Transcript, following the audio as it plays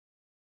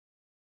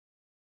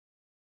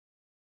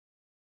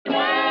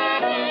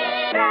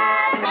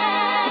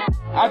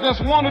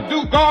just want to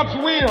do God's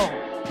will.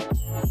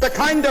 The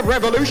kind of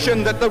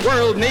revolution that the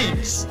world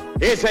needs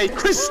is a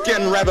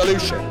Christian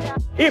revolution.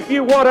 If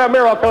you want a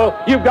miracle,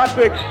 you've got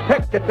to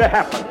expect it to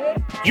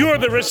happen. You are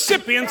the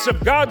recipients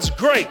of God's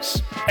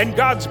grace and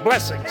God's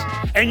blessings,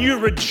 and you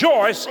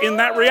rejoice in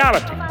that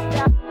reality.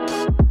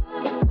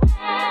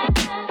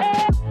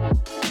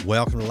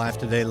 Welcome to Life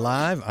Today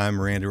Live. I'm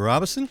Randy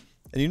Robison.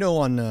 And you know,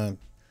 on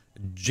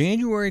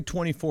January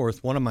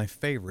 24th, one of my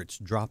favorites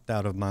dropped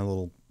out of my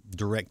little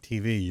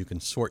DirecTV. You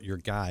can sort your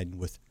guide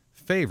with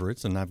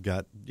favorites, and I've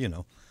got,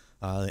 the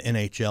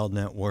NHL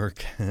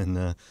network,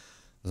 and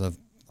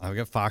I've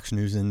got Fox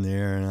News in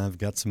there, and I've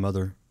got some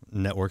other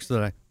networks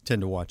that I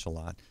tend to watch a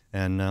lot.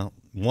 And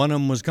one of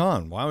them was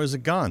gone. Why was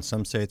it gone?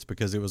 Some say it's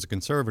because it was a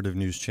conservative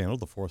news channel,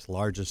 the fourth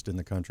largest in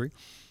the country.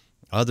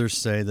 Others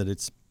say that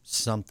it's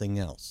something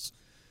else.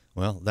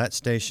 Well, that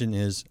station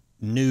is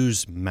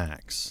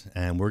Newsmax,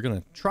 and we're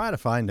going to try to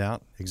find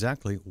out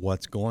exactly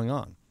what's going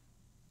on.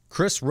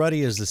 Chris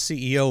Ruddy is the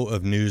CEO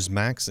of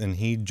Newsmax, and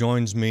he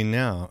joins me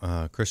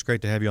now. Chris,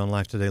 great to have you on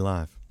Life Today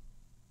Live.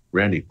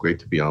 Randy, great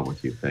to be on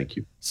with you. Thank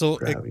you for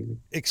having me.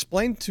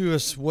 Explain to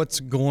us what's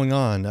going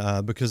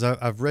on, because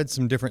I've read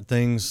some different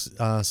things.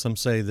 Some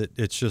say that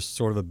it's just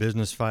sort of a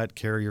business fight,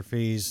 carrier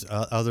fees.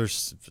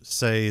 Others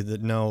say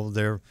that no,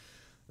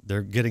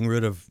 they're getting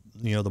rid of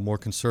the more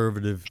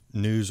conservative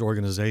news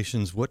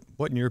organizations. What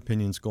in your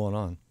opinion is going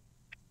on?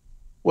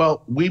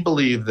 Well, we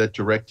believe that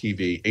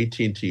DirecTV,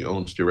 AT&T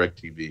owns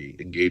DirecTV,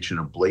 engaged in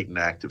a blatant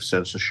act of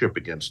censorship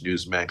against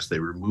Newsmax. They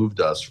removed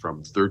us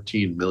from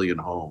 13 million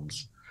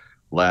homes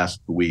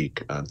last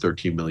week,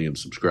 13 million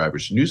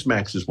subscribers.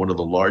 Newsmax is one of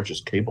the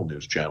largest cable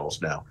news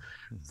channels now.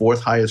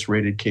 Fourth highest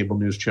rated cable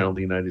news channel in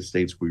the United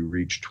States. We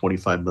reach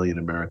 25 million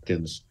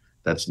Americans.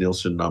 That's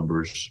Nielsen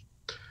numbers.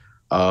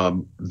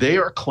 They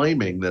are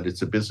claiming that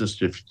it's a business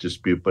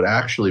dispute, but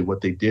actually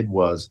what they did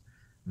was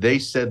they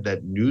said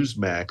that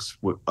Newsmax,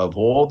 of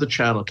all the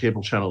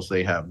cable channels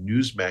they have,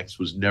 Newsmax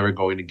was never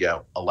going to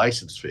get a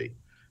license fee.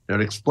 Now,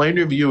 to explain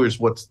to viewers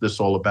what's this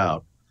all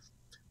about,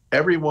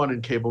 everyone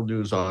in cable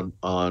news on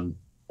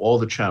all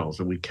the channels,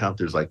 and we count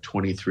there's like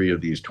 22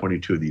 of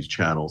these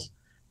channels,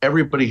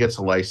 everybody gets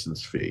a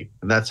license fee,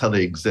 and that's how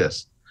they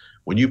exist.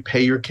 When you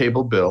pay your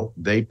cable bill,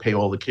 they pay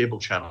all the cable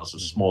channels a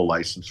small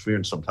license fee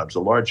and sometimes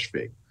a large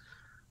fee.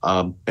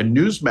 And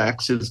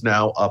Newsmax is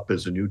now up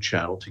as a new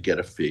channel to get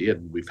a fee,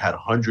 and we've had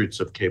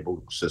hundreds of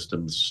cable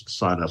systems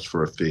sign us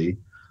for a fee.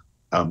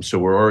 So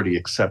we're already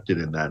accepted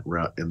in that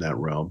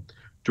realm.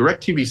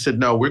 DirecTV said,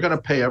 no, we're going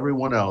to pay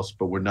everyone else,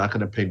 but we're not going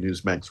to pay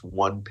Newsmax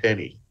one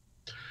penny.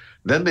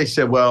 Then they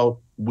said,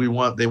 well,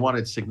 they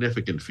wanted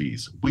significant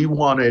fees. We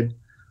wanted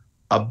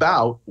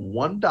about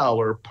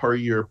 $1 per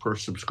year per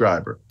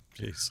subscriber.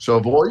 Jeez. So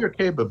of all your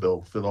cable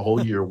bill for the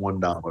whole year,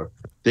 $1.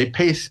 They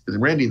pay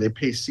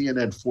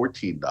CNN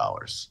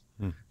 $14.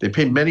 They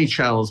pay many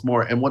channels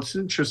more. And what's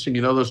interesting,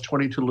 those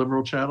 22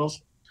 liberal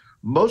channels,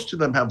 most of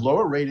them have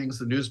lower ratings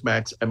than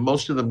Newsmax, and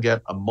most of them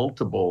get a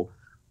multiple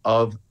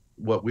of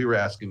what we were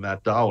asking,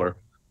 that dollar.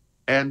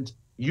 And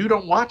you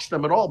don't watch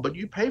them at all, but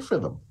you pay for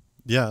them.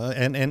 Yeah,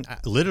 and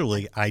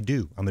literally I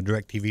do. I'm a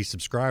DirecTV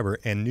subscriber,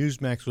 and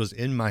Newsmax was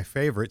in my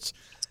favorites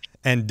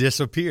and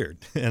disappeared.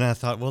 And I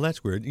thought, well,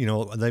 that's weird.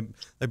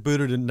 They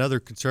booted another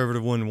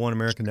conservative one, One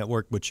American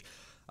Network, which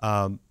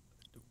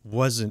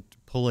wasn't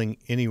pulling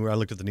anywhere. I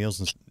looked at the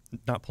Nielsen's,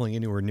 not pulling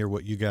anywhere near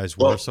what you guys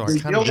were, so I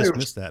kind of just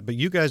missed that. But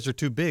you guys are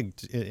too big,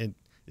 it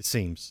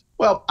seems.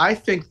 Well, I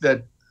think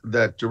that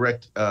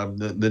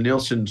the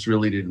Nielsen's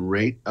really didn't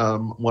rate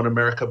One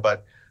America,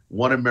 but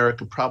One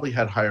America probably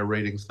had higher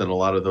ratings than a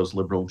lot of those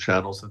liberal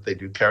channels that they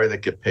do carry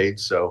that get paid.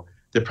 So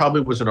there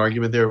probably was an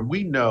argument there.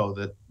 We know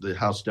that the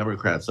House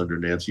Democrats under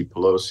Nancy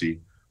Pelosi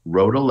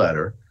wrote a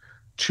letter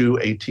to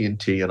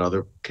AT&T and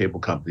other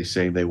cable companies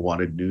saying they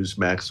wanted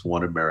Newsmax,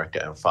 One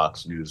America, and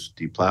Fox News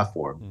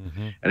deplatformed.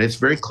 Mm-hmm. And it's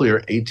very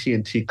clear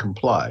AT&T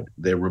complied.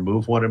 They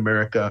removed One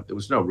America. There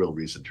was no real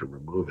reason to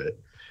remove it.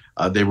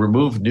 They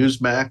removed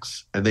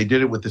Newsmax, and they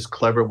did it with this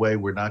clever way.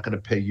 We're not going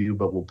to pay you,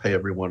 but we'll pay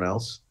everyone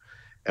else.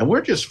 And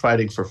we're just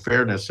fighting for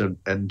fairness.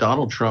 And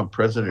Donald Trump,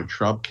 President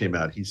Trump, came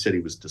out. He said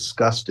he was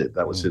disgusted.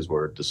 That was his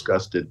word,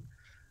 disgusted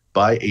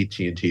by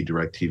AT&T,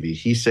 DirecTV.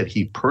 He said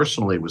he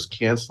personally was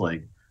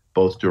canceling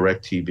both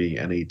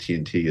DirecTV and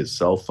AT&T, his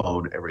cell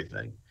phone,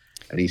 everything.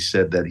 And he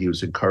said that he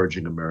was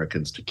encouraging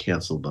Americans to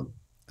cancel them.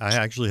 I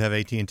actually have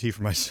AT&T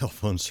for my cell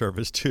phone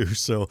service too,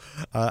 so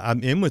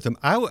I'm in with them.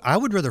 I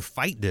would rather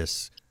fight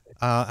this.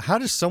 How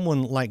does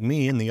someone like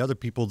me and the other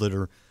people that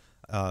are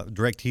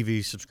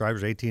DirecTV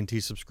subscribers, AT&T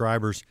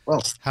subscribers,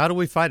 how do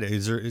we fight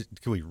it?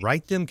 Can we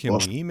write them? Can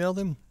we email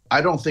them?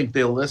 I don't think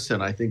they'll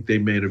listen. I think they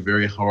made a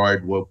very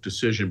hard, woke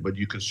decision, but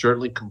you can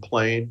certainly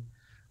complain.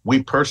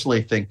 We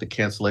personally think the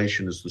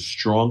cancellation is the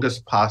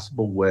strongest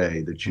possible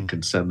way that you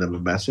can send them a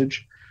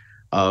message.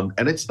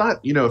 And it's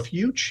not, if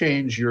you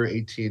change your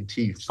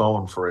AT&T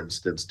phone, for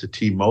instance, to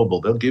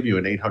T-Mobile, they'll give you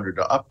an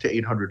up to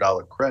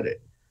 $800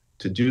 credit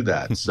to do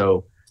that.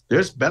 So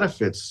there's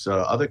benefits.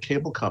 Other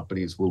cable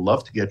companies will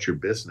love to get your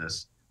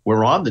business.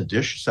 We're on the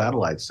Dish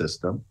satellite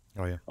system.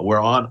 Oh, yeah. We're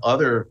on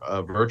other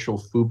virtual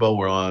Fubo.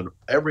 We're on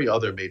every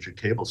other major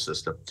cable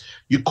system.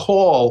 You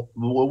call,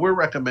 what we're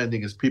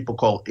recommending is people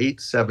call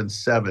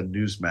 877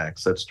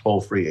 Newsmax. That's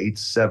toll free,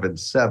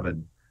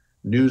 877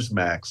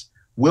 Newsmax.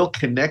 We'll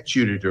connect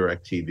you to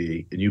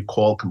DirecTV, and you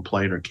call,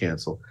 complain, or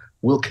cancel.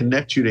 We'll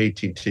connect you to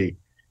AT&T.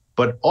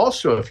 But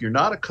also, if you're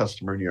not a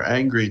customer and you're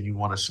angry and you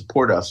want to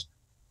support us,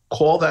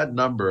 call that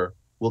number.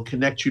 We'll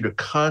connect you to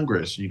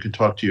Congress, and you can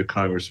talk to your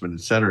congressmen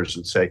and senators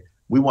and say,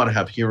 we want to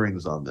have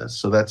hearings on this.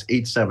 So that's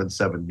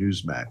 877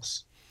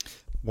 Newsmax.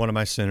 One of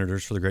my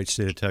senators for the great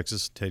state of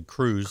Texas, Ted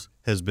Cruz,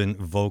 has been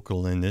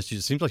vocal in this.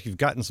 It seems like you've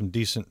gotten some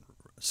decent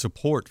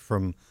support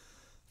from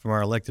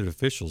our elected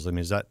officials. I mean,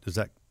 is that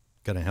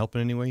going to help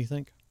in any way, you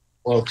think?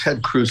 Well,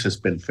 Ted Cruz has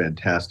been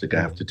fantastic.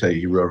 I have to tell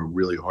you, he wrote a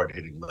really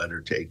hard-hitting letter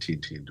to AT&T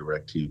and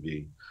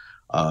DirecTV.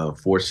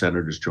 4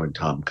 senators joined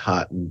Tom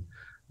Cotton,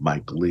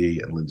 Mike Lee,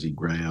 and Lindsey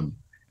Graham.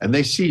 And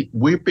they see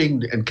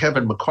and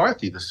Kevin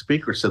McCarthy, the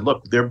speaker, said,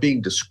 look, they're being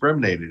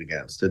discriminated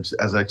against.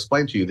 As I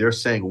explained to you, they're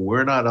saying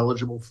we're not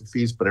eligible for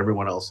fees, but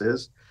everyone else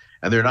is.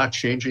 And they're not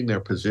changing their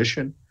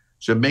position.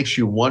 So it makes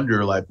you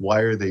wonder, like,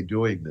 why are they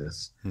doing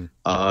this?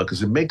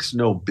 Because it makes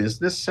no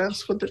business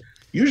sense with it.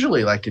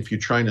 Usually, like, if you're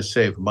trying to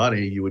save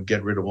money, you would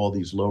get rid of all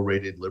these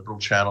low-rated liberal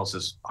channels.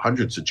 There's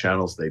hundreds of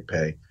channels they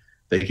pay.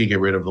 They could get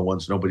rid of the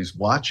ones nobody's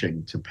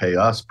watching to pay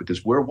us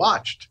because we're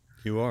watched.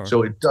 You are.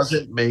 So it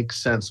doesn't make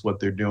sense what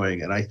they're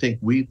doing. And I think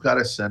we've got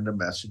to send a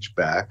message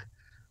back.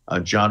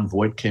 John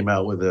Voight came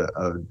out with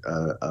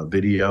a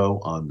video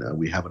on,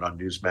 we have it on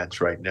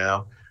Newsmax right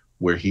now,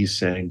 where he's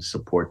saying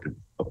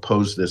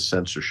oppose this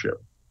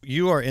censorship.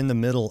 You are in the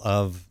middle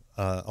of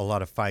a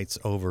lot of fights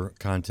over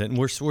content, and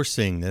we're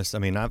seeing this. I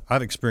mean,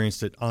 I've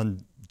experienced it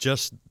on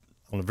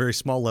a very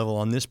small level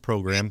on this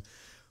program,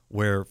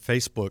 where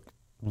Facebook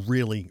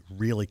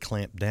really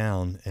clamped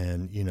down,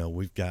 and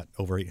we've got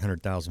over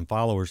 800,000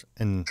 followers,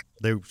 and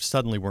they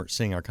suddenly weren't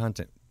seeing our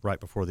content right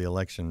before the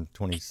election,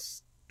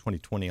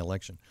 2020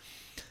 election.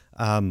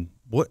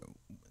 What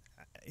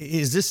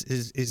is this?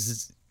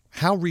 Is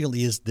how real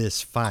is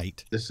this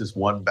fight? This is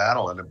one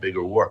battle in a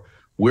bigger war.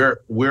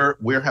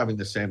 We're having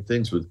the same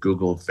things with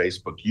Google and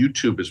Facebook.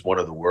 YouTube is one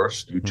of the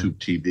worst. YouTube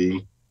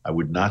TV. I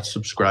would not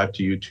subscribe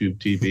to YouTube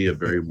TV, a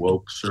very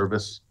woke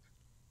service.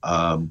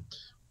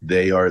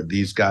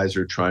 These guys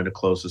are trying to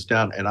close us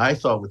down. And I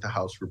thought with the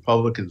House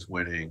Republicans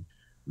winning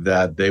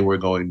that they were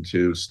going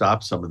to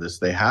stop some of this.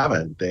 They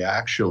haven't. They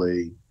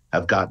actually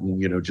have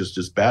gotten, just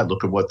as bad.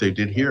 Look at what they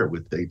did here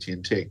with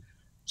AT&T.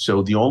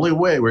 So the only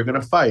way we're going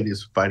to fight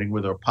is fighting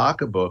with our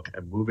pocketbook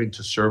and moving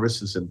to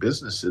services and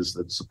businesses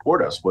that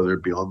support us, whether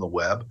it be on the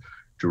web,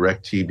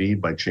 DirecTV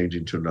by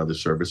changing to another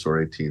service,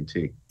 or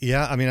AT&T.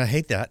 Yeah, I mean, I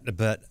hate that,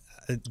 but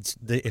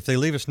if they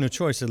leave us no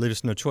choice, they leave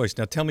us no choice.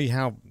 Now, tell me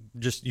how.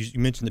 You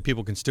mentioned that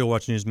people can still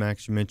watch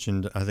Newsmax. You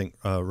mentioned, I think,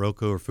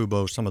 Roku or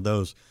Fubo, some of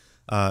those.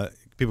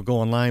 People go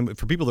online. But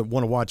for people that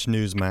want to watch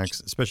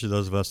Newsmax, especially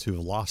those of us who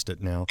have lost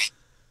it now,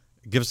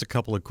 give us a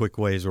couple of quick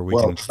ways where we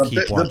can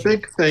keep watching. The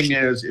big thing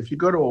is, if you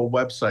go to a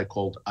website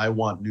called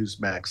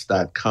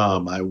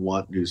iwantnewsmax.com,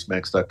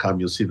 iwantnewsmax.com,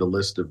 you'll see the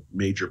list of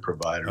major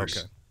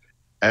providers.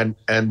 Okay.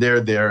 And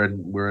they're there, and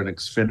we're in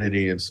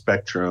Xfinity and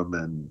Spectrum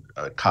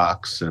and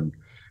Cox and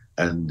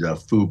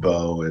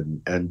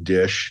Fubo and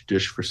Dish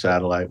for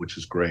satellite, which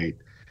is great.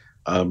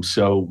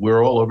 So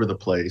we're all over the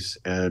place,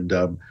 and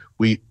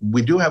we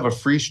do have a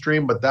free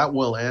stream, but that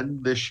will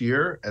end this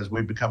year as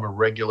we become a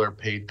regular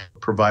paid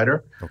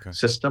provider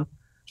system.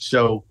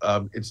 So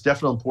it's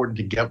definitely important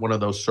to get one of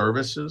those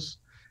services.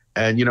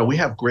 And we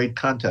have great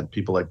content.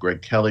 People like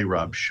Greg Kelly,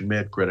 Rob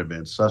Schmidt, Greta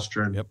Van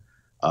Susteren. Yep.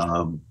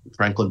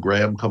 Franklin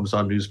Graham comes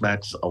on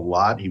Newsmax a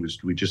lot.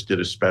 We just did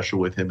a special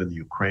with him in the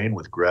Ukraine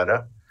with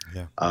Greta.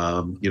 Yeah.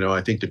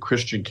 I think the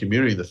Christian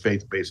community, the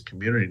faith-based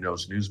community,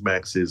 knows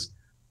Newsmax is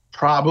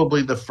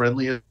probably the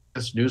friendliest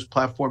news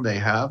platform they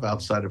have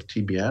outside of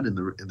TBN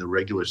in the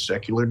regular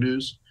secular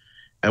news.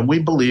 And we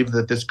believe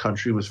that this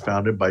country was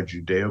founded by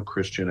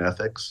Judeo-Christian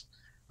ethics,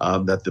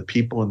 that the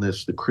people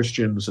the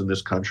Christians in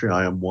this country,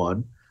 I am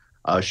one,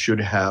 should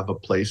have a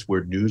place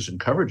where news and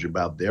coverage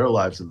about their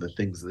lives and the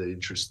things that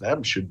interest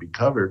them should be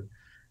covered.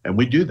 And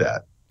we do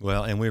that.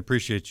 Well, and we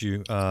appreciate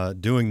you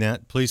doing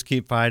that. Please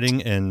keep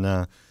fighting,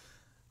 and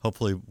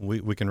hopefully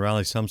we can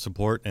rally some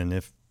support. And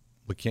if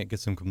we can't get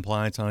some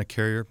compliance on a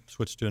carrier,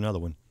 switch to another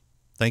one.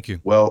 Thank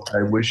you. Well,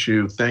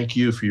 thank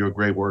you for your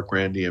great work,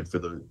 Randy, and for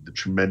the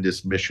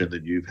tremendous mission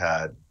that you've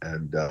had.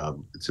 And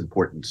it's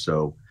important.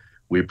 So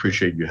we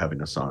appreciate you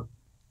having us on.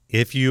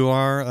 If you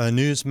are a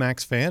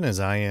Newsmax fan, as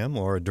I am,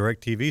 or a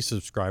DirecTV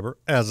subscriber,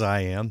 as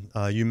I am,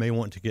 you may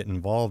want to get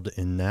involved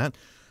in that.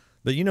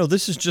 But,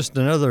 this is just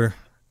another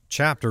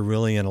chapter,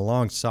 really, in a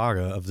long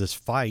saga of this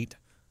fight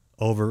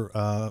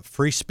over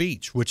free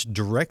speech, which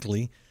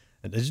directly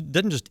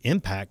doesn't just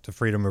impact the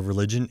freedom of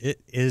religion. It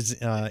is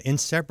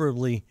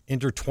inseparably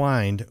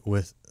intertwined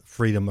with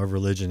freedom of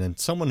religion. And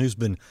someone who's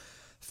been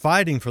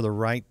fighting for the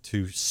right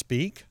to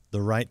speak,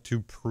 the right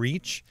to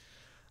preach,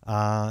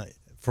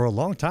 for a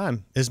long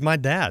time is my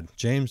dad,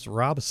 James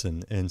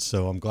Robison. And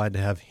so I'm glad to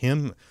have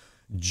him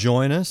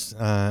join us.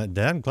 Dad,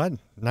 I'm glad.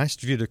 Nice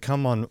of you to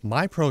come on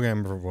my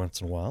program every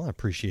once in a while. I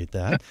appreciate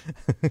that.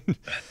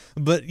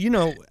 But,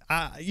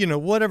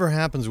 whatever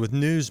happens with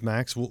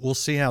Newsmax, we'll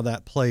see how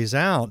that plays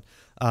out.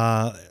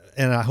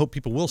 And I hope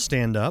people will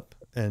stand up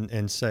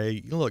and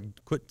say, look,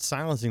 quit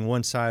silencing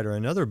one side or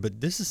another.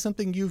 But this is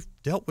something you've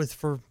dealt with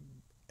for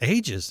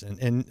ages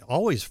and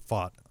always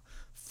fought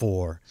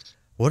for.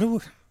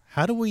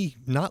 How do we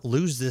not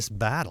lose this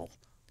battle?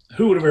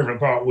 Who would have ever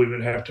thought we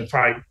would have to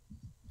fight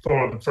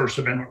for the First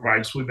Amendment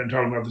rights? We've been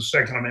talking about the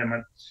Second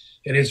Amendment,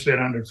 and it's been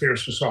under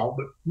fierce assault.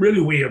 But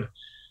really, we have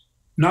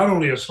not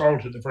only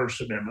assaulted the First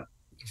Amendment,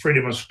 the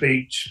freedom of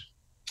speech,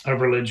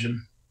 of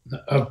religion,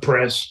 of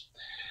press,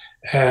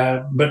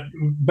 but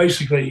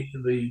basically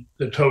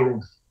the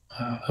total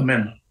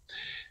amendment.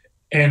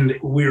 And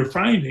we're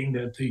finding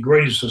that the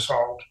greatest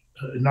assault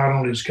not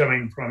only is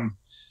coming from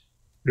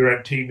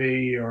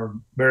DirecTV or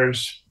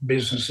various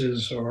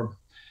businesses or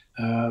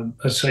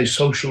let's say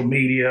social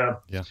media,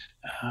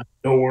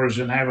 doors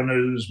and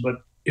avenues, but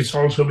it's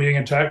also being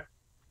attacked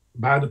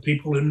by the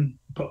people in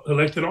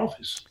elected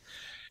office.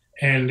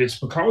 And it's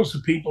because the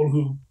people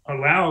who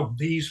allow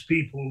these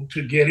people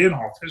to get in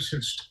office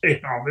and stay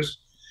in office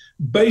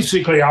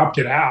basically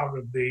opted out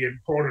of the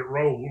important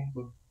role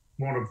of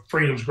one of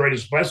freedom's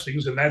greatest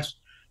blessings, and that's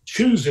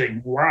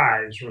choosing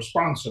wise,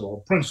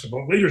 responsible,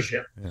 principled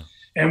leadership. Yeah.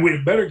 And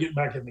we better get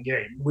back in the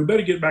game. We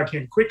better get back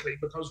in quickly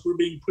because we're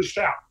being pushed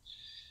out.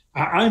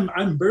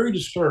 I'm very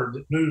disturbed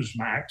at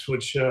Newsmax,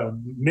 which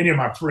many of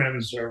my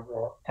friends are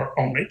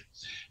on it,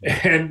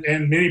 and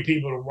many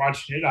people are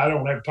watching it. I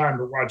don't have time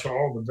to watch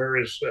all the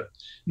various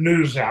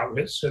news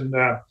outlets, and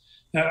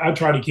I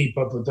try to keep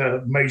up with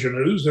the major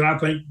news, and I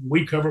think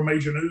we cover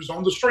major news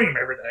on the stream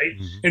every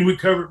day, and we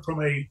cover it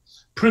from a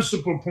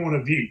principled point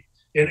of view.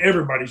 And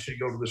everybody should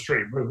go to the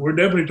stream. We're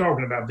definitely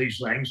talking about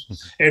these things,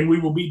 and we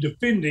will be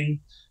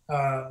defending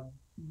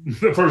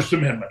the First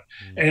Amendment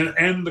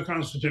and the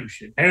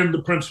Constitution and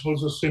the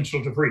principles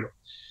essential to freedom.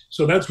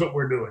 So that's what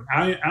we're doing.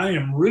 I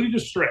am really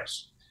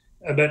distressed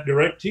that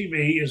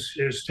DirecTV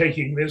is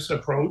taking this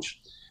approach,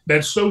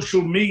 that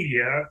social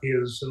media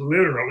is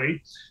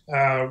literally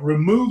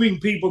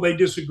removing people they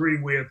disagree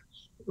with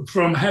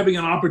from having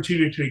an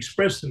opportunity to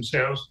express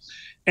themselves.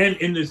 And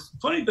the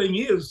funny thing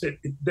is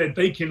that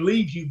they can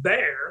leave you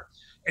there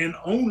and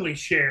only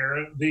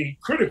share the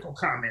critical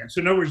comments.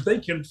 In other words, they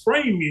can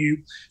frame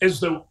you as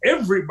though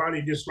everybody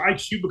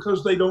dislikes you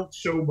because they don't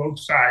show both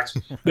sides.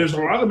 There's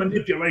a lot of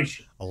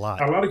manipulation. A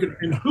lot of,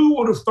 and who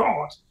would have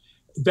thought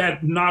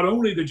that not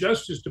only the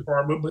Justice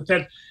Department, but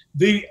that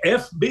the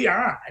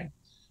FBI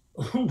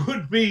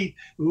would be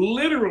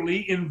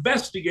literally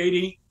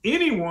investigating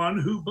anyone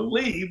who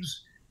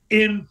believes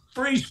in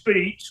free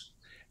speech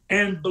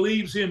and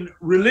believes in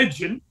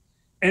religion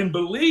and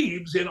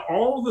believes in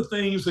all the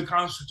things the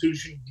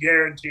Constitution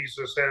guarantees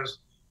us as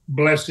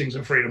blessings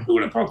of freedom. Who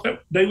would have thought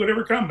that day would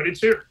ever come? But it's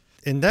here.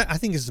 And that, I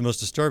think, is the most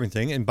disturbing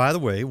thing. And by the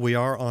way, we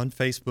are on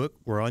Facebook,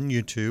 we're on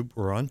YouTube,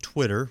 we're on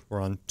Twitter,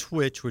 we're on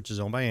Twitch, which is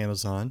owned by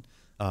Amazon,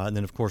 and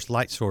then, of course,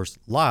 LightSource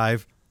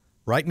Live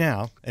right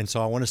now. And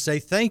so I want to say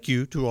thank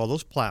you to all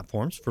those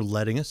platforms for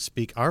letting us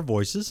speak our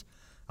voices.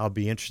 I'll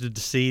be interested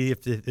to see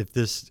if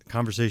this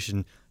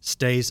conversation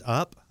stays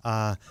up.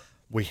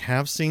 We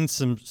have seen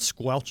some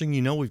squelching.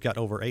 We've got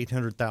over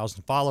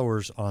 800,000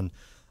 followers on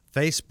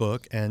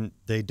Facebook, and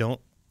they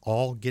don't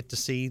all get to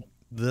see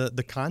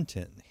the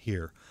content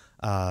here.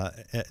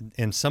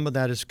 And some of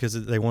that is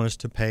because they want us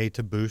to pay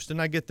to boost, and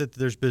I get that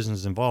there's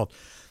business involved.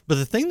 But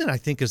the thing that I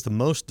think is the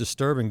most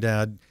disturbing,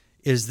 Dad,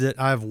 is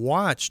that I've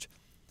watched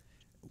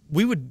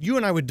you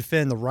and I would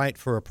defend the right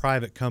for a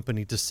private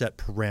company to set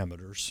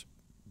parameters,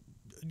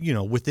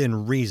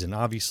 within reason.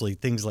 Obviously,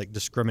 things like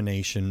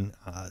discrimination,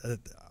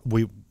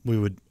 we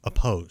would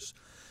oppose.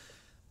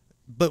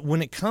 But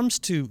when it comes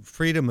to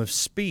freedom of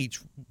speech,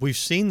 we've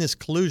seen this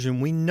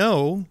collusion. We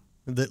know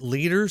that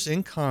leaders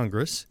in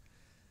Congress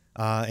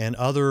and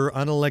other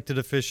unelected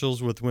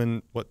officials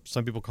within what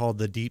some people call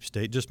the deep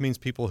state, just means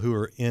people who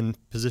are in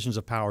positions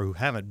of power who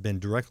haven't been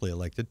directly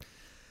elected,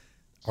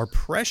 are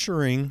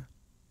pressuring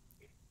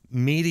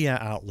media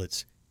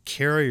outlets,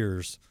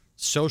 carriers,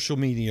 social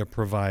media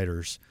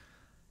providers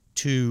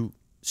to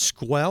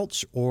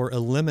squelch or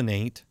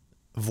eliminate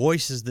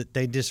voices that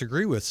they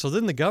disagree with. So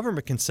then the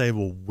government can say,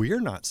 well,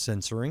 we're not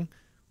censoring,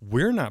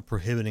 we're not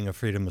prohibiting a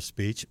freedom of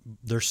speech.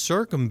 They're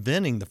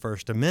circumventing the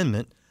First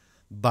Amendment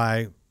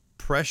by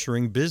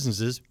pressuring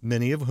businesses,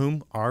 many of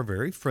whom are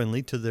very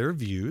friendly to their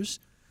views,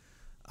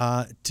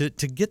 to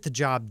get the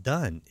job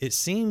done. It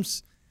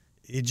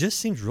just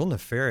seems real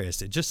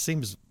nefarious. It just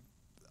seems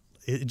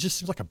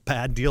like a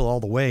bad deal all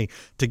the way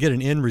to get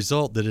an end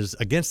result that is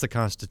against the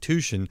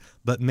Constitution,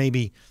 but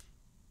maybe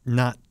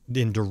not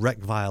in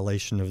direct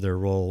violation of their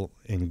role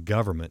in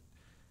government.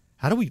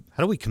 How do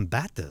we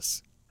combat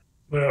this?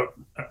 Well,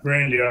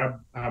 Randy,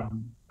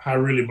 I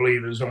really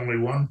believe there's only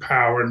one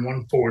power and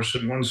one force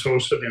and one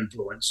source of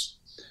influence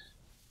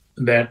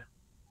that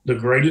the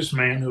greatest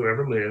man who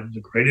ever lived,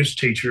 the greatest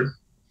teacher,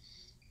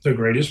 the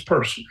greatest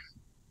person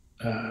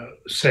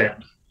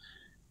said.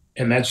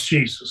 and that's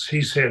Jesus.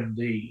 He said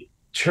the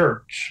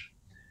church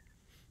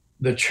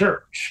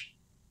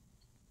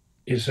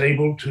is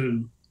able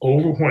to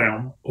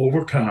overwhelm,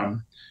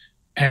 overcome,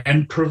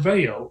 and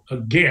prevail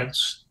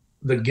against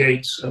the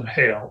gates of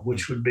hell,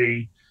 which would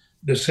be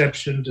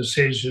deception,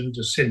 decision,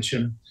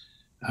 dissension,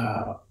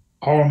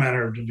 all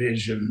manner of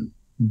division,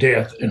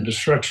 death, and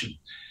destruction.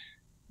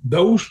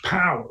 Those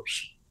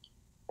powers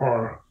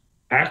are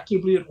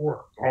actively at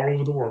work all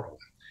over the world.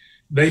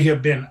 They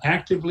have been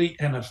actively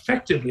and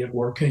effectively at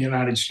work in the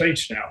United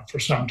States now for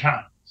some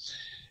time.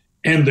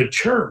 And the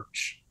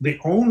church, the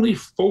only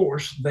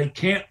force they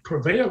can't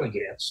prevail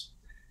against,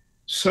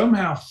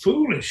 somehow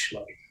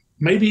foolishly,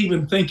 maybe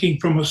even thinking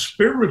from a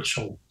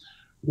spiritual,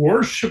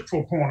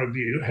 worshipful point of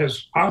view,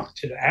 has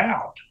opted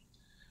out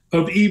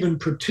of even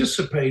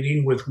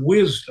participating with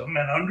wisdom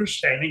and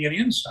understanding and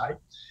insight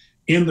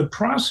in the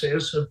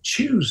process of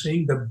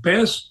choosing the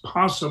best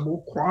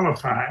possible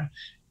qualified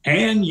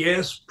and,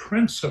 yes,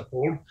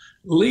 principled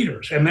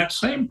leaders. And that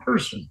same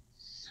person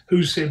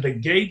who said the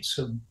gates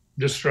of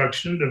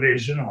destruction,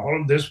 division,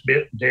 all of this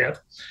bit, death,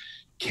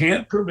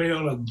 can't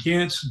prevail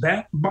against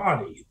that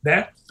body,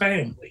 that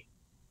family,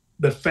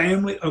 the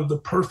family of the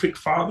perfect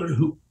Father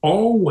who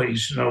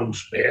always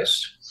knows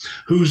best,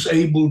 who's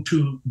able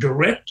to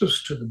direct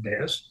us to the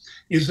best,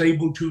 is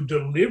able to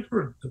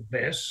deliver the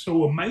best.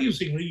 So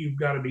amazingly, you've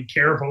got to be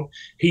careful.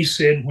 He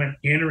said when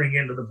entering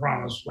into the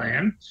promised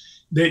land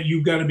that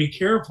you've got to be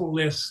careful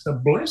lest the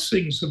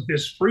blessings of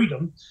this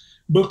freedom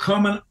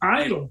become an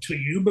idol to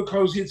you,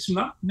 because it's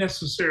not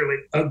necessarily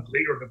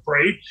ugly or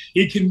depraved.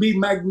 It can be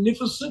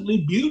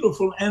magnificently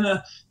beautiful and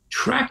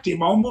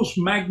attractive, almost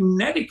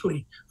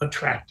magnetically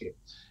attractive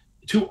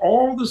to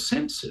all the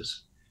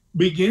senses,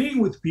 beginning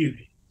with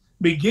beauty,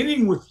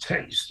 beginning with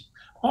taste,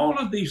 all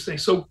of these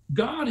things. So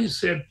God has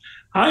said,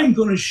 I'm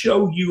going to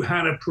show you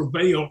how to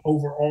prevail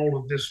over all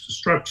of this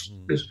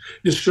destruction, this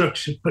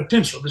destructive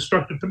potential.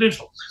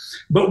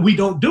 But we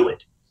don't do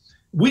it.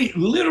 We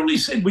literally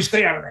said we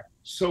stay out of that.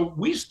 So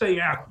we stay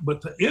out,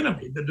 but the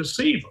enemy, the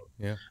deceiver,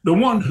 the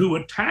one who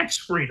attacks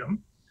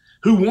freedom,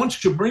 who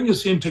wants to bring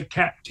us into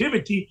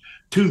captivity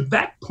to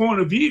that point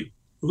of view,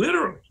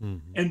 literally.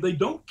 And they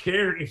don't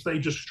care if they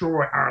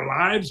destroy our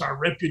lives, our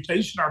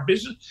reputation, our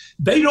business.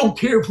 They don't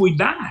care if we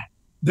die.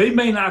 They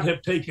may not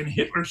have taken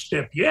Hitler's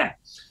step yet,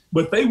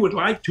 but they would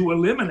like to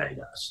eliminate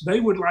us.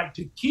 They would like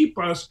to keep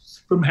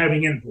us from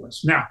having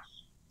influence. Now,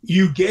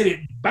 you get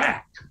it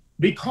back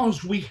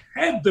because we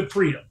have the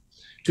freedom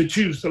to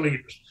choose the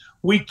leaders.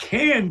 We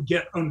can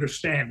get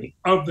understanding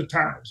of the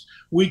times.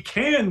 We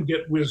can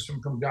get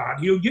wisdom from God.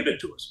 He'll give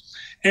it to us.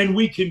 And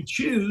we can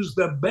choose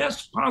the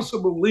best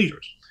possible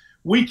leaders.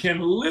 We can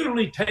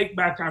literally take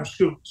back our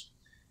schools.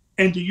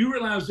 And do you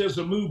realize there's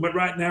a movement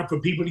right now for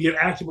people to get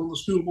active on the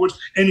school boards?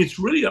 And it's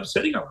really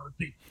upsetting a lot of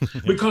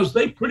people because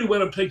they pretty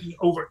well have taken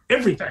over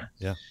everything.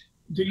 Yeah.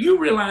 Do you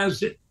realize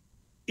that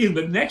in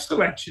the next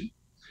election,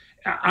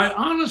 I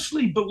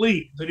honestly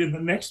believe that in the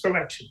next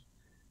election,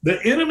 the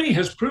enemy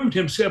has proved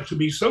himself to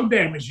be so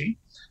damaging,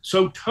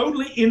 so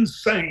totally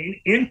insane,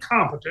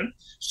 incompetent,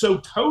 so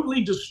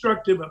totally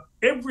destructive of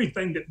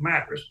everything that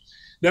matters,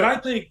 that I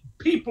think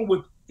people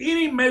with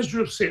any measure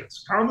of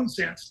sense, common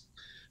sense,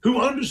 who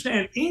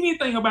understand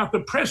anything about the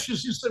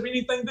preciousness of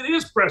anything that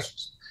is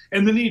precious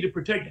and the need to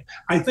protect it,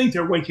 I think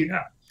they're waking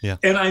up. Yeah.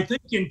 And I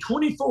think in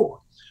 24,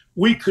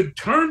 we could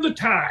turn the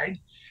tide.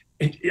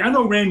 And I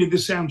know, Randy,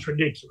 this sounds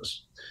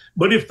ridiculous,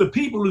 but if the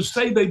people who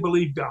say they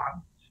believe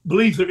God,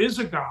 believe there is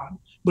a God,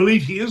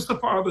 believe he is the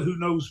Father who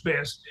knows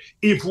best,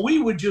 if we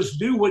would just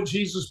do what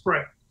Jesus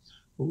prayed,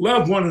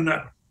 love one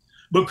another,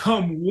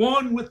 become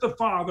one with the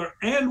Father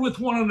and with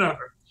one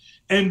another,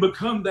 and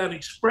become that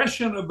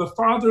expression of the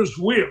Father's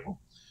will,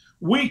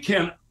 we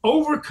can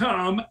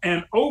overcome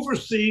and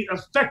oversee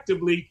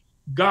effectively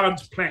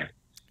God's planet.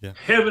 Yeah.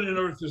 Heaven and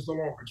earth is the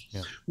Lord's.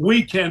 Yeah.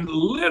 We can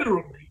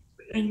literally,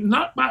 and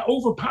not by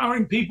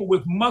overpowering people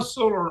with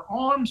muscle or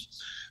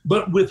arms,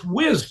 but with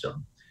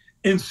wisdom.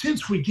 And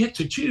since we get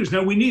to choose,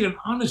 now we need an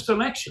honest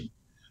election.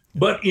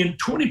 But in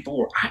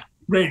 24,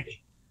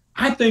 Randy,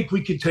 I think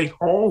we could take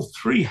all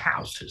three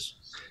houses.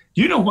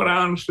 You know what I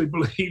honestly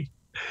believe?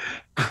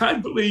 I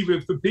believe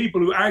if the people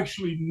who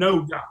actually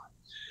know God,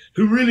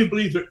 who really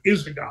believe there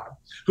is a God,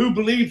 who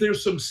believe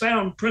there's some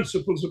sound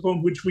principles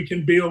upon which we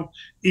can build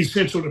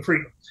essential to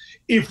freedom,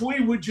 if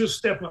we would just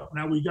step up.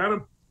 Now, we got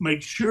to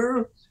make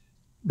sure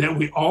that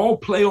we all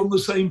play on the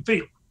same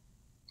field.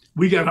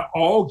 We got to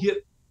all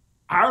get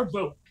our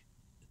vote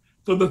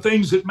for the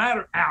things that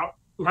matter out,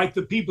 like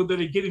the people that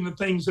are getting the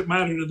things that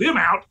matter to them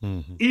out,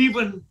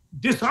 even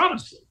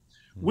dishonestly.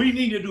 We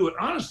need to do it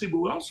honestly, but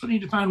we also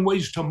need to find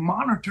ways to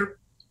monitor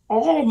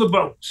all the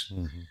votes.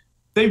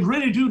 They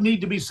really do need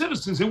to be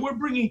citizens. And we're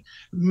bringing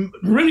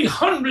really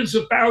hundreds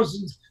of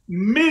thousands,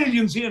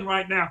 millions in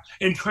right now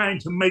and trying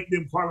to make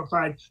them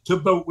qualified to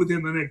vote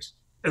within the next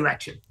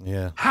election.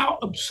 Yeah. How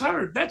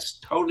absurd. That's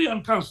totally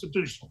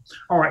unconstitutional.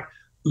 All right,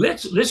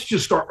 let's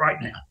just start right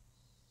now.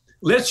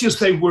 Let's just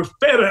say we're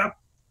fed up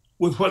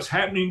with what's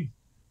happening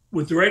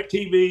with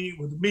DirecTV,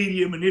 with the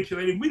media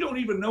manipulating. We don't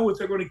even know if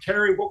they're going to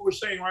carry what we're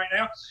saying right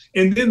now.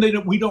 And then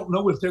we don't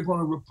know if they're going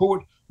to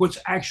report what's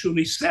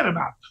actually said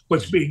about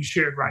what's being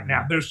shared right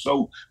now. There's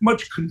so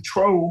much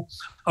control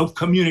of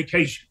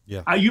communication.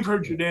 Yeah. You've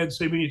heard your dad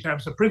say many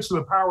times, the prince of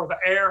the power of the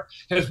air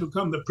has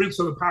become the prince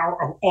of the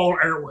power of all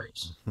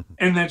airways.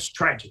 And that's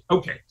tragic.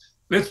 Okay,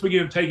 let's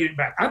begin taking it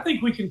back. I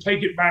think we can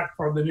take it back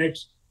for the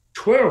next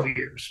 12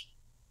 years.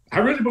 I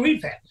really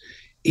believe that.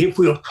 If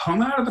we'll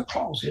come out of the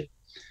closet,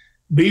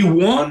 be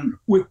one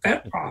with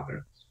that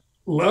Father,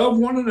 love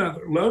one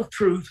another, love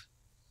truth,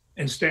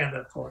 and stand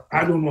up for it.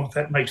 I don't know if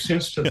that makes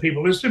sense to the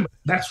people listening, but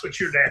that's what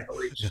your dad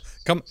believes.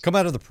 Yeah. Come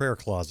out of the prayer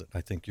closet, I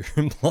think you're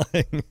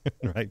implying,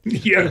 right?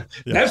 Yeah,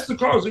 that's the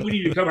closet we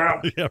need to come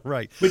out. Yeah,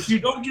 right. But you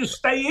don't just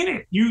stay in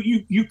it.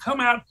 You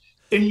come out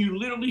and you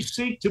literally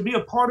seek to be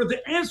a part of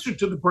the answer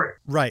to the prayer.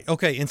 Right.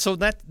 Okay. And so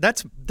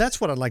that's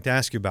what I'd like to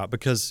ask you about,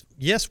 because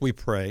yes, we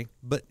pray,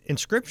 but in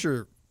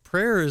Scripture,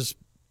 prayer is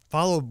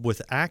followed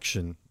with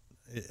action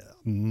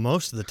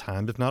most of the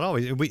time, if not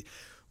always.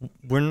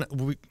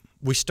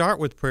 We start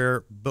with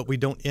prayer, but we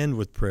don't end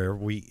with prayer.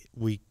 We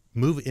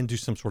move into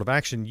some sort of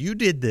action. You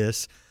did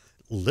this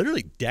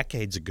literally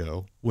decades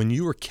ago when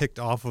you were kicked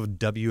off of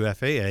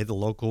WFAA, the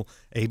local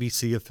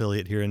ABC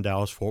affiliate here in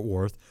Dallas-Fort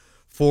Worth,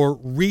 for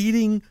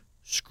reading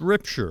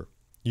Scripture.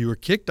 You were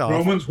kicked off.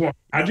 Romans 1.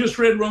 I just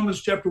read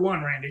Romans chapter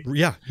 1, Randy.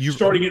 Yeah.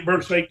 Starting at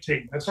verse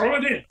 18. That's all I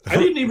did. I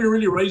didn't even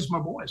really raise my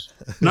voice.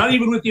 Not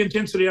even with the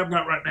intensity I've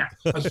got right now.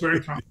 That's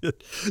very common.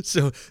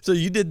 So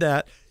you did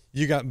that.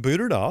 You got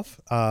booted off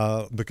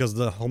because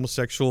the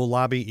homosexual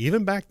lobby,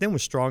 even back then,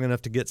 was strong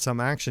enough to get some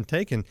action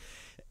taken.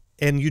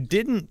 And you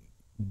didn't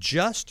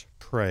just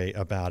pray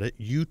about it.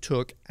 You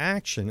took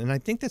action. And I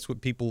think that's what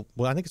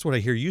I think it's what I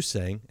hear you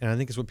saying, and I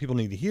think it's what people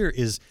need to hear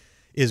is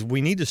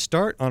we need to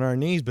start on our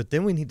knees, but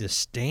then we need to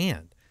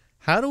stand.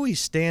 How do we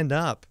stand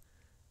up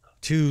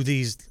to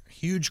these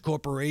huge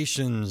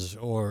corporations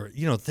or,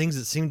 things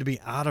that seem to be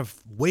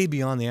way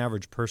beyond the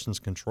average person's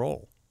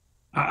control?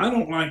 I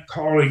don't like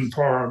calling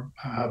for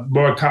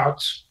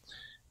boycotts.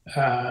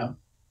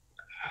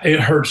 It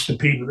hurts the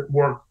people that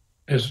work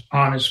as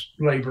honest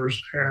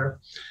laborers there.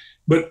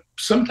 But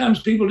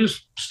sometimes people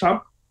just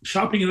stop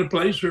shopping in a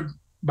place or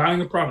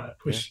buying a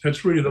product, which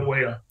that's really the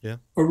way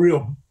a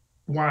real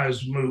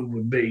wise move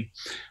would be.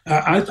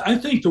 I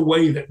think the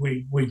way that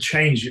we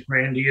change it,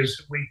 Randy, is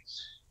that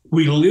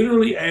we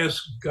literally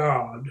ask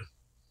God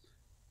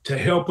to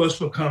help us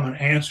become an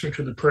answer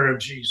to the prayer of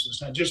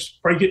Jesus. Now,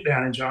 just break it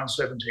down in John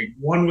 17.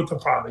 One with the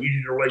Father. You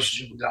need a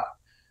relationship with God.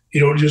 You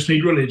don't just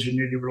need religion,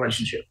 you need a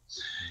relationship.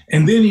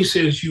 And then he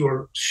says you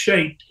are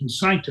shaped and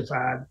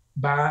sanctified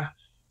by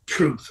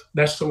truth.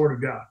 That's the word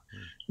of God.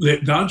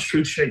 Let God's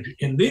truth shape you.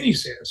 And then he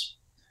says,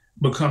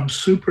 become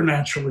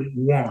supernaturally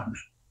one,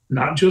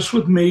 not just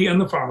with me and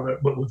the Father,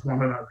 but with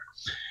one another.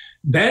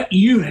 That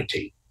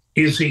unity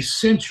is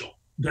essential.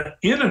 The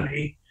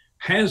enemy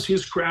has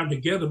his crowd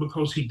together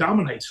because he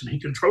dominates them, he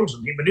controls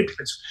them, he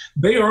manipulates.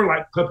 They are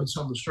like puppets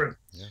on the string.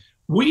 Yeah.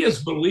 We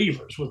as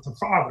believers with the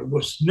Father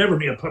must never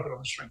be a puppet on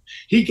the string.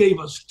 He gave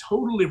us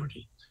total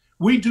liberty.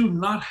 We do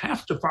not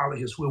have to follow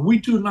his will. We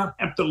do not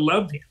have to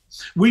love him.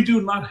 We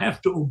do not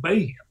have to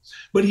obey him.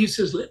 But he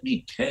says, let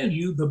me tell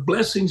you the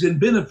blessings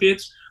and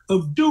benefits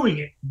of doing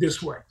it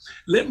this way.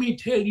 Let me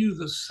tell you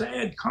the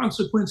sad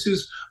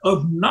consequences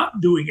of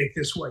not doing it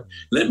this way.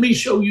 Let me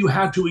show you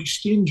how to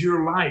extend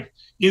your life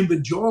in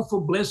the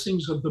joyful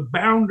blessings of the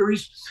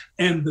boundaries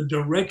and the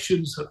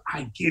directions that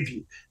I give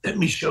you. Let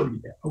me show you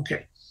that.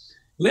 Okay,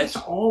 let's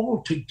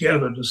all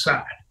together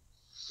decide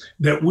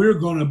that we're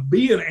going to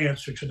be an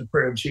answer to the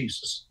prayer of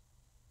Jesus.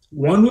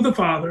 One with the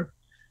Father,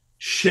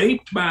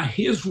 shaped by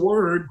his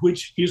word,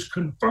 which is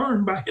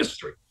confirmed by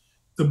history.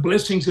 The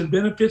blessings and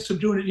benefits of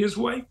doing it his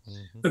way,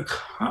 the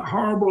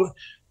horrible,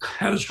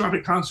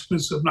 catastrophic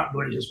consequences of not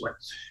doing it his way.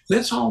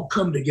 Let's all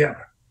come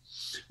together,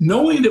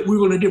 knowing that we're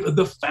going to differ.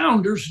 The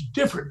founders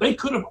differed. They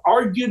could have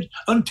argued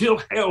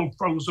until hell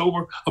froze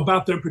over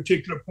about their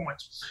particular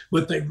points,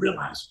 but they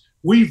realized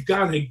we've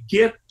got to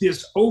get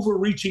this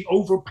overreaching,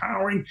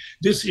 overpowering,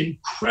 this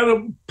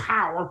incredible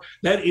power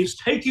that is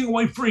taking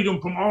away freedom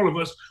from all of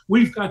us.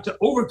 We've got to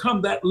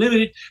overcome that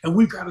limit, and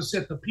we've got to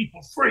set the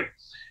people free.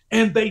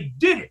 And they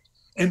did it.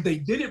 And they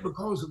did it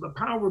because of the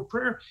power of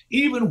prayer.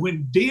 Even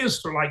when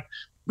deists are like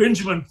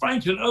Benjamin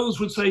Franklin and others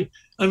would say,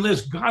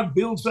 unless God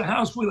builds the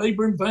house, we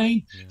labor in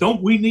vain. Yeah.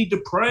 Don't we need to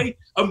pray?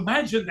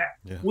 Imagine that.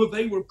 Yeah. Well,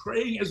 they were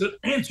praying as an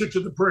answer to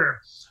the prayer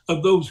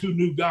of those who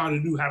knew God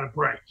and knew how to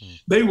pray.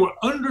 They were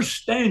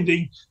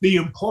understanding the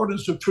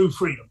importance of true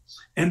freedom,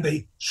 and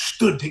they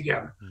stood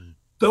together.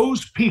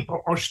 Those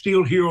people are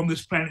still here on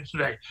this planet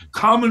today.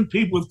 Common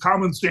people with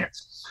common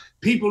sense,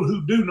 people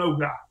who do know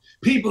God.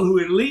 People who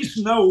at least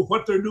know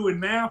what they're doing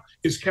now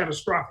is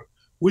catastrophic.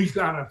 We've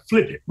got to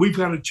flip it. We've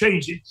got to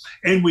change it.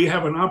 And we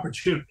have an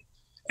opportunity.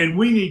 And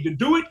we need to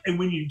do it. And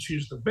we need to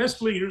choose the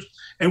best leaders.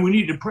 And we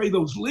need to pray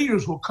those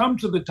leaders will come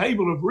to the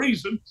table of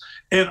reason.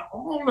 And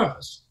all of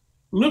us,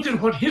 look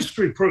at what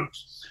history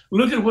proves.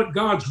 Look at what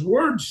God's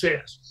word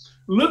says.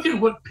 Look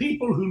at what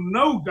people who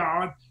know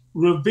God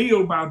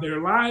revealed by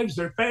their lives,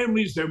 their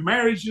families, their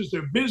marriages,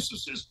 their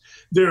businesses,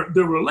 their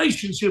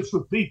relationships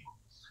with people.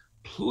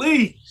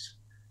 Please,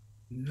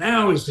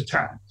 now is the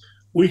time.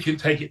 We can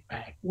take it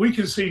back. We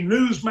can see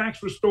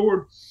Newsmax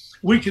restored.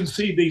 We can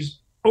see these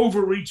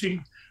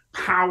overreaching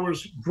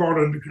powers brought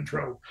under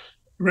control.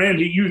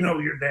 Randy, you know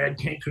your dad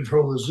can't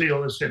control the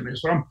zeal that's in me,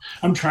 so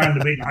I'm trying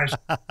to be nice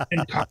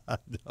and kind.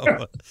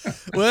 No.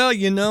 Well,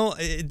 you know,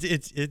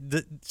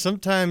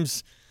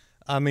 sometimes,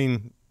 I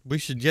mean, we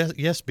should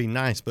yes be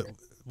nice, but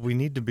we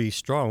need to be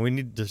strong. We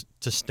need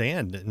to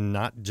stand and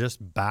not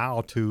just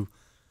bow to.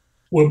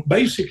 Well,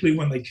 basically,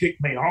 when they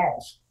kicked me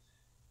off,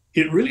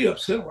 it really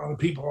upset a lot of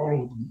people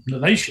all over the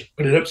nation,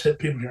 but it upset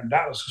people here in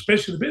Dallas,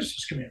 especially the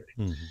business community.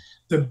 Mm-hmm.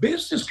 The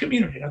business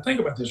community, now think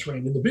about this,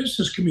 Randy, the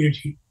business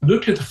community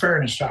looked at the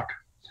fairness doctrine,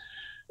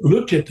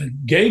 looked at the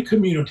gay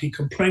community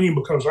complaining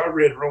because I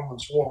read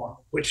Romans 1,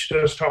 which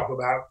does talk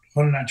about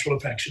unnatural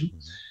affection,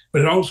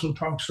 but it also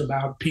talks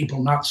about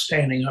people not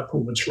standing up for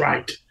what's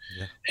right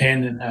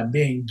and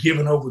being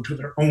given over to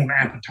their own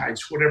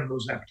appetites, whatever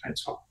those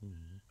appetites are.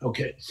 Mm-hmm.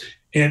 Okay.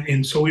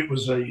 And so it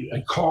was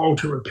a call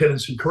to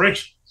repentance and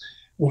correction.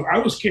 Well, I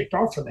was kicked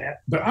off for that,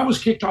 but I was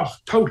kicked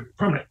off totally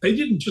permanent. They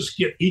didn't just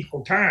get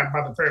equal time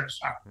by the fairness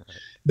doctrine.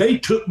 They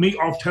took me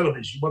off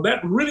television. Well,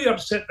 that really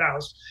upset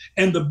Dallas.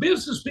 And the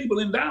business people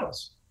in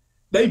Dallas,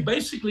 they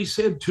basically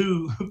said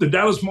to the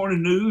Dallas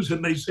Morning News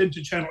and they said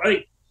to Channel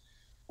 8,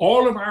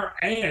 all of our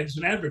ads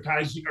and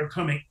advertising are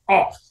coming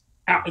off.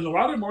 And a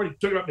lot of them already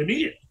took it up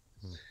immediately.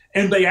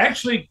 And they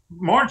actually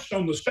marched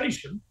on the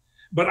station.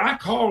 But I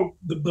called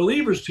the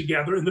believers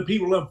together and the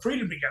people of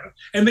freedom together,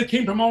 and they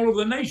came from all over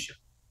the nation.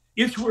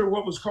 It's where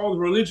what was called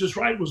the religious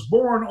right was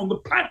born, on the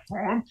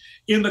platform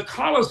in the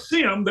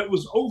Coliseum that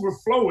was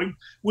overflowing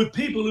with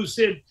people who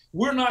said,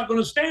 we're not going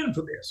to stand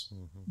for this.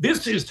 Mm-hmm.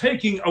 This is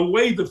taking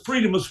away the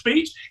freedom of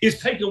speech.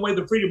 It's taking away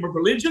the freedom of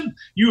religion.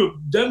 You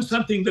have done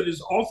something that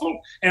is awful.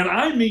 And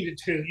I mean to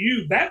tell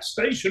you, that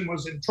station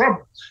was in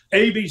trouble.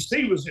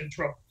 ABC was in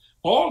trouble.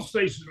 All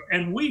stations,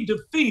 and we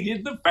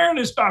defeated the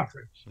fairness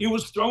doctrine. It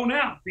was thrown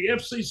out. The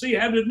FCC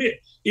had to admit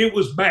it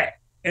was bad.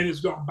 And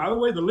it's gone. By the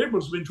way, the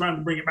liberals have been trying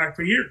to bring it back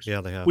for years.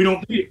 Yeah, they have. We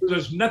don't need it.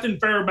 There's nothing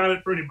fair about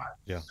it for anybody.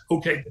 Yeah.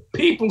 Okay, the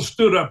people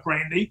stood up,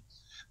 Randy.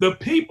 The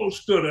people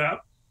stood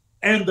up,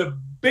 and the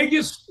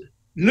biggest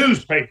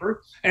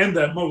newspaper and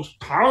the most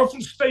powerful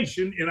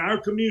station in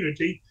our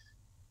community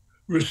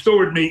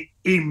restored me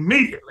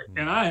immediately.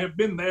 And I have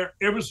been there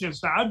ever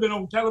since. Now, I've been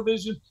on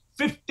television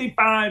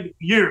 55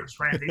 years,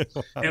 Randy,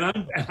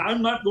 and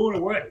I'm not going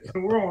away.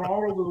 And we're on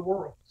all over the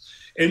world.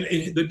 And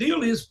the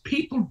deal is,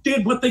 people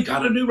did what they got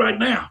to do right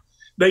now.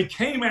 They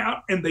came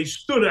out and they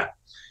stood up.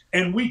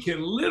 And we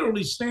can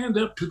literally stand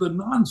up to the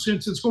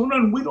nonsense that's going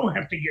on. We don't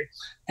have to get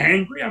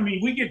angry. I mean,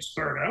 we get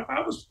stirred up.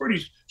 I was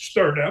pretty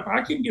stirred up.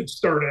 I can get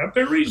stirred up.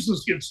 There are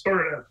reasons to get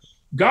stirred up.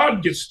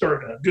 God gets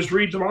stirred up. Just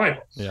read the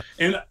Bible. Yeah.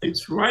 And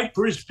it's right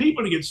for his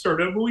people to get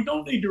stirred up, but we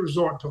don't need to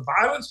resort to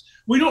violence.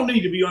 We don't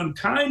need to be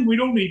unkind. We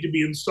don't need to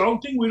be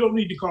insulting. We don't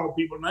need to call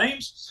people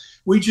names.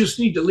 We just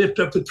need to lift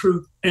up the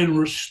truth and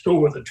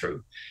restore the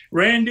truth.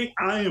 Randy,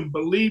 I am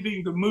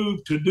believing the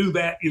move to do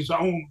that is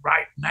on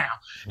right now.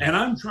 And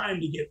I'm trying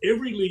to get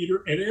every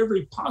leader and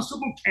every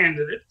possible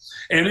candidate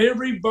and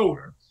every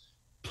voter,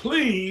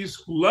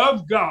 please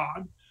love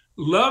God,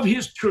 love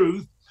his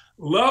truth,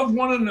 love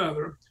one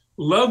another,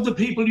 love the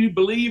people you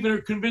believe and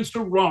are convinced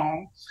are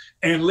wrong,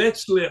 and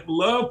let's let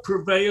love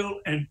prevail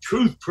and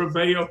truth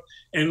prevail,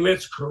 and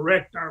let's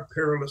correct our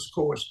perilous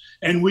course.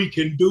 And we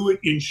can do it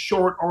in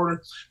short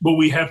order, but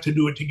we have to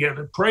do it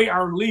together. Pray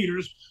our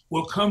leaders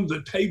will come to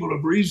the table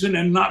of reason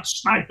and not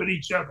snipe at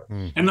each other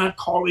and not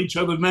call each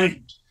other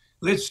names.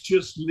 Let's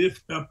just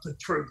lift up the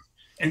truth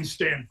and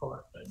stand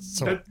for it.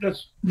 So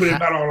that's really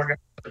about all I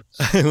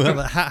got.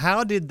 Well,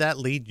 how did that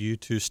lead you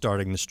to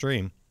starting the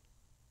stream?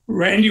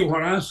 Randy,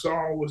 what I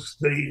saw was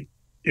the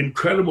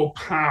incredible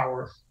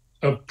power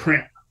of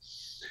print.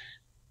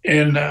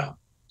 And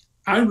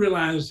I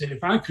realized that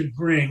if I could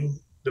bring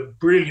the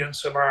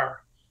brilliance of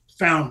our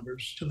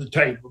founders to the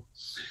table,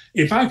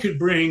 if I could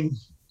bring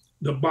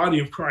the body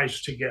of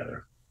Christ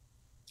together,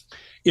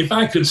 if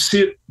I could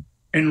sit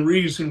and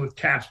reason with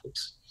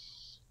Catholics,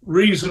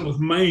 reason with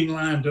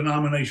mainline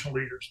denominational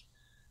leaders,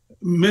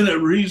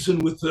 reason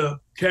with the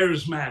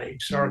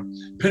charismatics or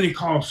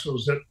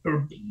Pentecostals that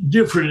are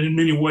different in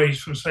many ways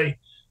from, say,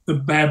 the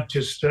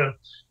Baptist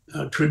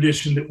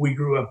tradition that we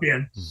grew up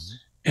in. Mm-hmm.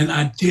 And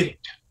I did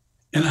it,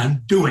 and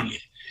I'm doing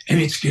it,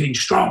 and it's getting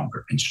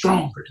stronger and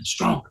stronger and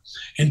stronger.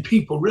 And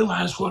people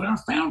realize what our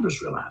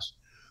founders realized.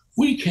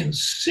 We can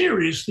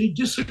seriously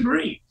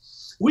disagree.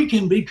 We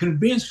can be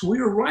convinced we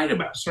are right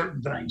about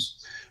certain things.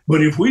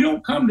 But if we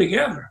don't come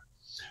together,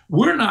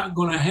 we're not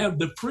going to have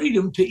the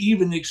freedom to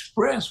even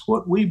express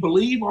what we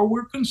believe or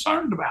we're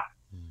concerned about.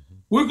 Mm-hmm.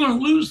 We're going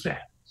to lose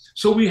that.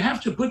 So we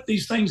have to put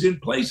these things in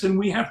place, and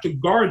we have to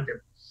guard them.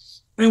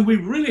 And we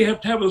really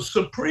have to have a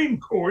Supreme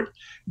Court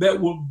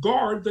that will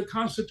guard the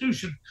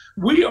Constitution.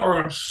 We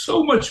are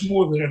so much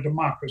more than a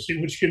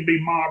democracy, which can be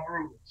mob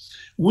rule.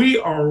 We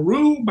are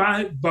ruled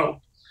by vote.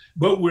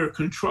 but we're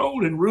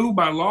controlled and ruled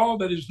by law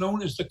that is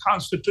known as the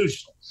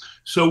Constitution.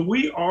 So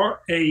we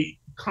are a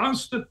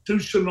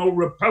constitutional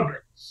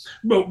republic,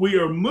 but we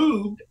are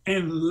moved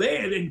and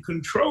led and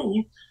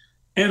controlled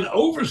and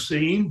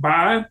overseen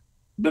by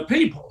the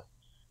people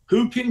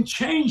who can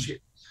change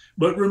it.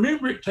 But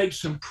remember, it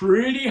takes some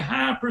pretty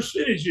high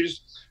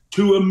percentages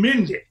to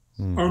amend it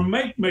or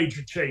make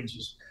major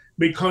changes,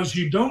 because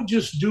you don't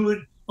just do it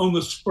on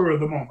the spur of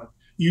the moment.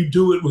 You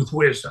do it with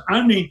wisdom.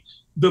 I mean,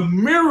 the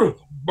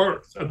miracle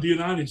birth of the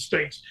United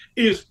States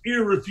is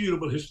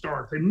irrefutable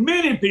historically.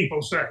 Many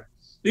people say,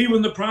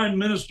 even the prime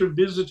minister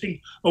visiting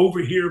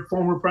over here,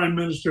 former prime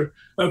minister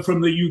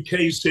from the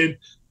UK, said,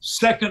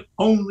 second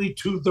only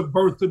to the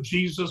birth of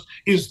Jesus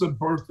is the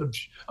birth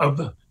of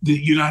the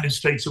United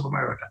States of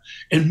America.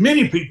 And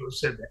many people have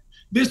said that.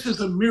 This is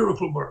a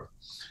miracle birth,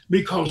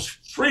 because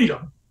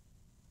freedom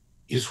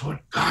is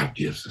what God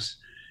gives us.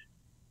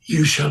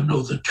 You shall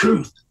know the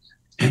truth,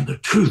 and the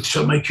truth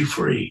shall make you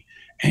free.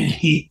 And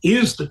he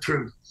is the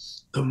truth,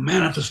 the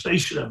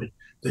manifestation of it,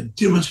 the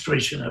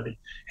demonstration of it.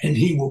 And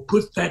he will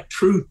put that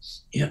truth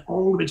in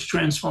all of its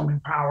transforming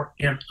power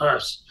in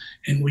us.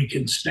 And we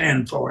can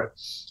stand for it,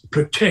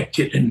 protect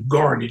it and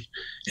guard it,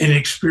 and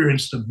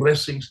experience the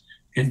blessings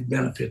and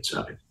benefits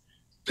of it.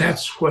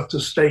 That's what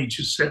the stage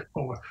is set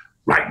for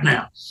right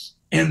now.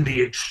 And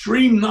the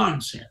extreme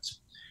nonsense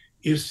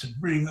is to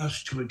bring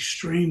us to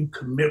extreme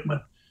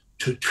commitment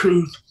to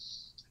truth,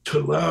 to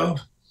love,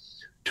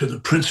 to the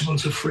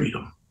principles of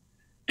freedom.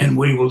 And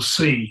we will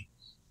see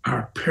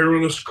our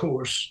perilous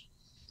course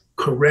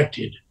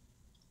corrected,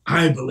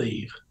 I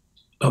believe,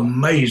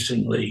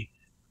 amazingly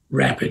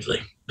rapidly.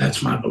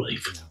 That's my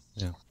belief.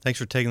 Yeah. Thanks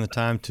for taking the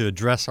time to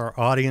address our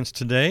audience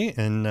today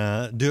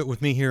and do it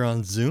with me here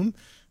on Zoom.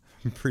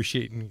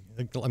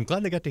 I'm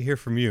glad I got to hear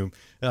from you.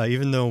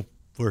 Even though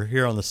we're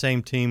here on the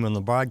same team on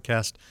the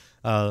broadcast,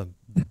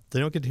 they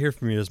don't get to hear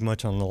from you as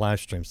much on the live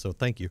stream. So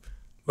thank you.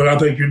 But I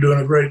think you're doing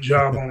a great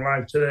job on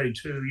live today,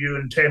 too. You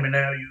and Tammy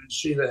now, you and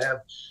Sheila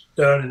have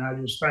done, and I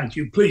just thank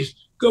you. Please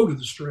go to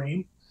the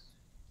stream.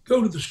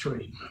 Go to the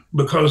stream,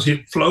 because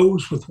it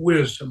flows with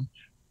wisdom,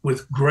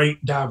 with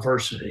great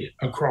diversity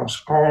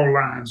across all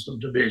lines of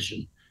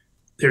division.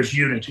 There's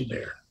unity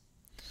there.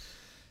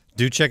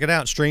 Do check it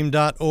out,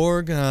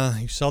 stream.org.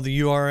 You saw the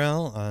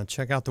URL.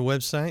 Check out the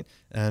website.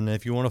 And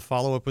if you want to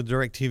follow up with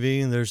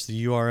DirecTV, there's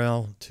the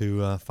URL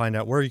to find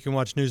out where you can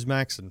watch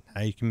Newsmax and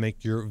how you can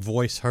make your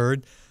voice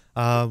heard.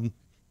 We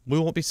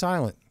won't be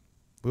silent.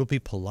 We'll be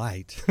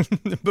polite,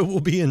 but we'll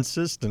be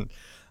insistent.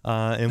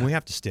 And we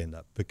have to stand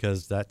up,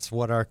 because that's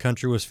what our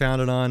country was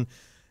founded on,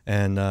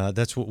 and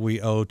that's what we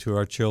owe to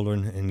our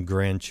children and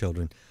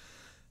grandchildren.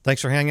 Thanks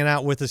for hanging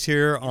out with us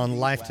here on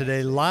Life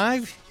Today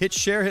Live. Hit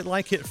share, hit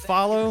like, hit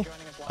follow,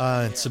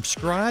 and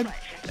subscribe,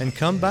 and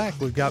come back.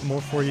 We've got more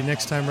for you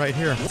next time right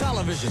here.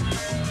 Television,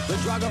 the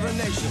drug of a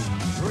nation,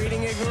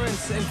 breeding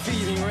ignorance and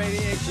feeding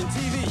radiation.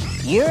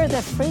 TV. You're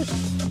the fruit.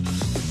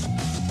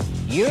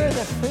 You're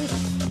the fruit.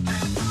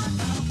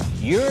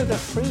 You're the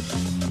fruit.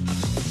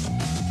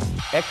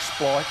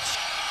 Exploits.